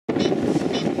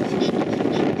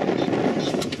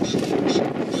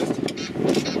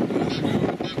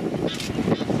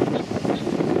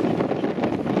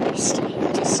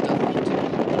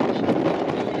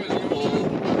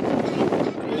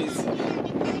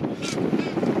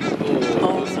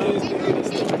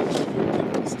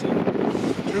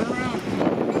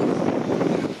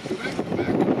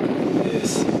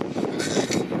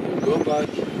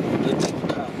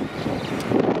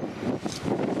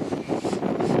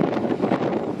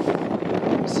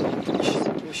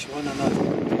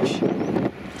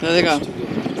There they go.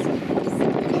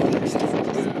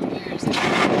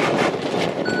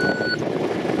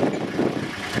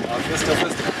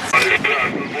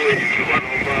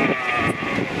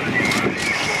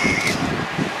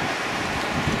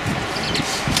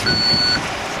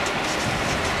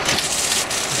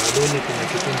 Baluni kuna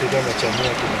kipindi kama cha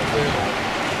mwaka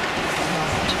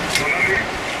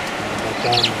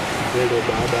matano mbele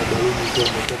baada ya baluni kuwa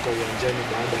umetoka uwanjani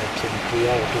baada ya kempu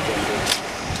yao tu kwa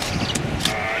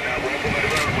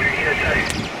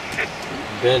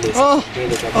mbele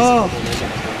mbele kabisa kama unaenda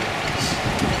na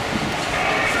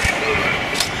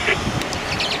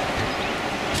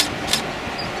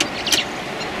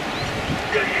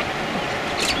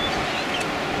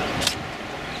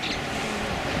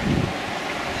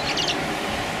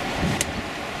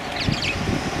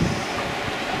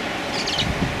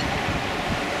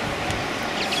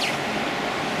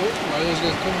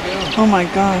Oh my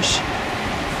gosh.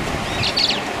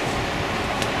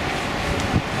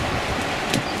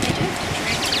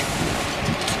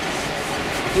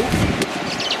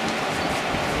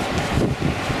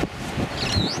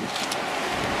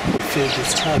 feel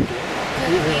this time.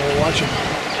 We're watching.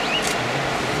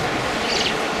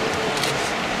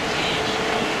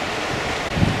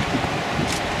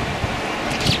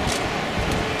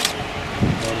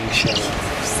 Morning shower.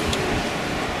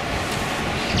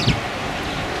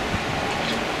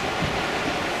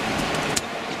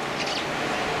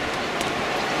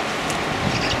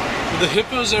 The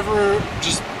hippos ever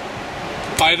just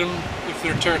bite them if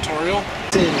they're territorial?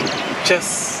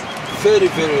 Just very,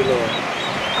 very low.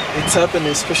 It's happening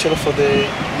especially for the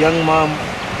young mom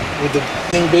with the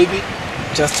baby,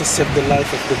 just to save the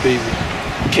life of the baby.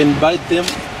 Can bite them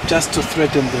just to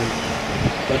threaten them.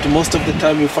 But most of the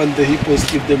time you find the hippos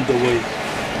give them the way.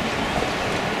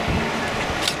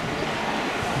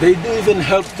 They do even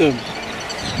help them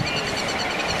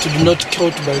to be not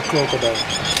caught by crocodile.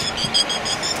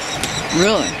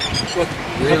 Really? What?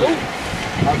 Really?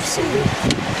 Absolutely.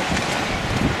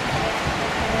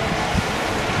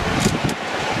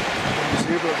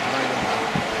 Zebra behind him.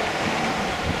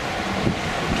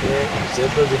 Okay,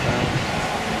 zebra behind.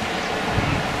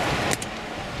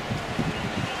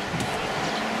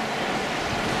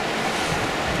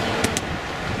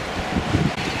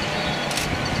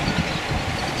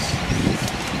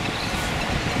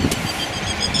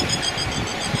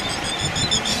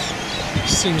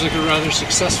 Seems like a rather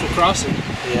successful crossing.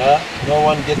 Yeah, no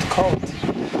one get caught.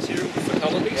 Here for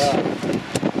Wildebeest? Yeah.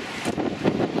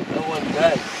 No one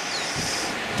died.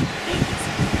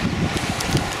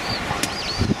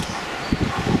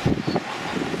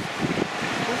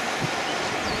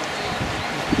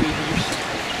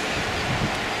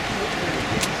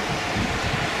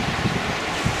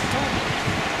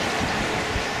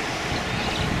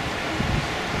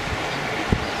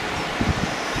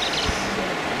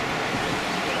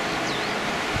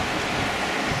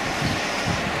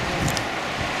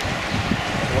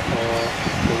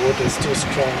 The water is too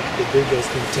strong. The baby has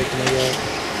been taken away.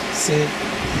 See?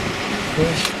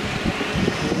 Push.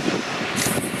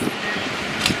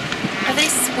 Are they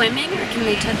swimming or can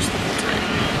they touch the whole time?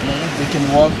 No, they can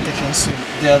walk, they can swim.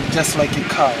 They are just like a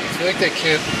cow. I feel like they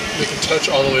can touch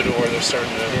all the way to where they're starting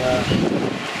to. Yeah.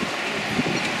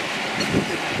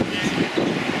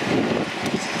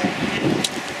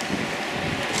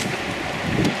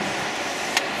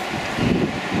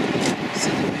 See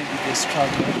the baby, they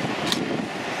struggle.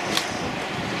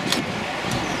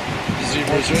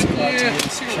 Zebras right there. Yeah,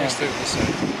 let's see what they stay with the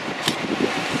side.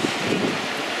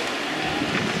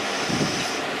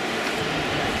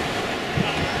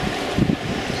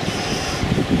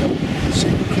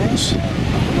 Zebra cross.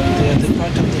 They are the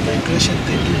part of the migration.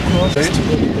 They do cross to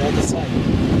go to the other side.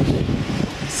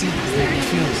 See, they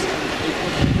refuse.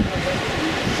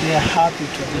 They are happy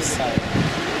to this side.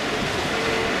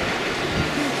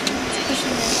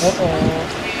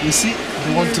 Uh-oh. You see,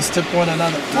 they want to step one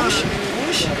another. Push,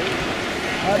 push.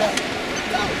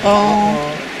 Oh.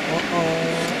 Uh-oh.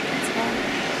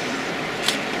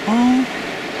 Oh.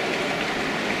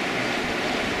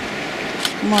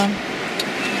 Come on.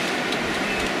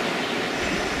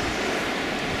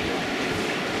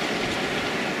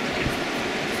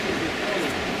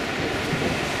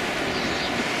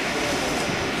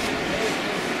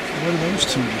 What are those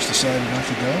two just decided not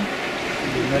to go?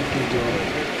 They let me go.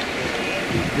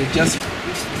 They just...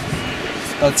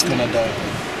 That's gonna die.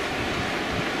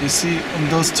 You see, on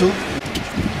those two?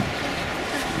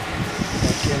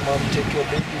 Okay, mom, take your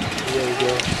baby. Here we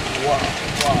go. Wow,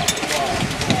 wow, wow,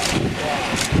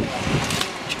 wow,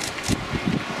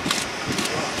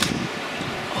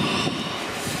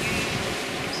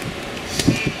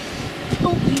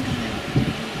 Oh my god.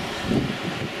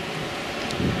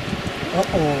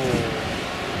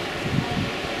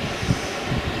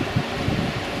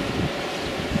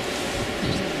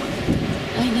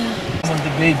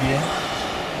 Maybe, yeah.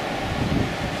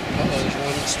 Oh, there's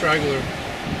one straggler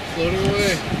floating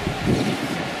away.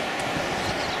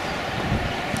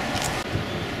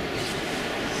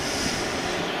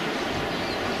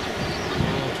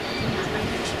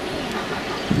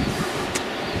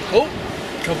 Oh,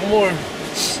 a couple more.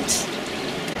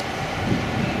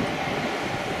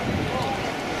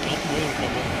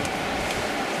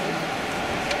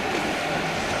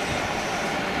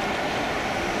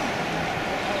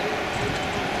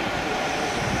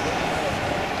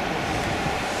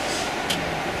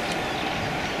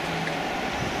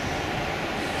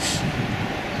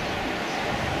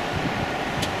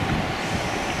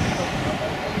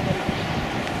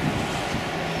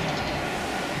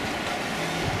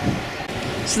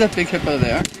 See that big hippo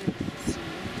there?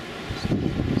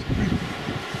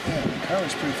 Yeah, the car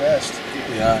was pretty fast.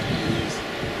 Yeah, it is.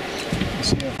 You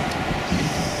see him.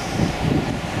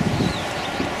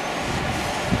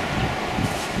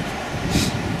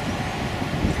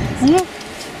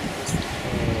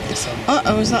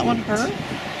 Uh-oh, is that one hurt?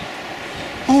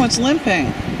 Oh, it's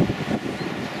limping.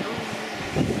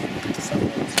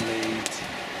 Someone's late.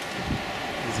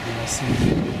 He's gonna see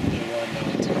the one now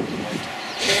to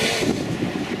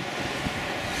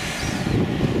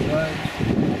drive.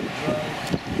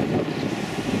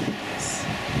 Yes.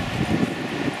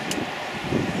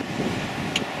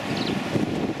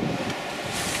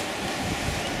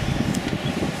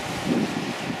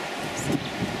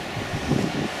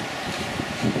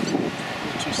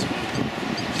 Too sweet.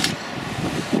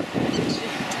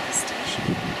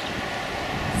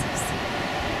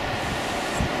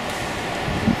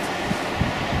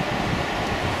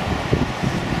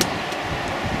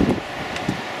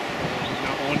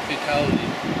 Not one fatality.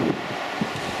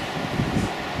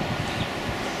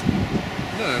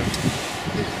 No.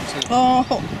 Oh,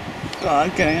 God,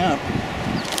 getting up.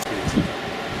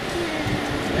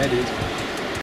 That is.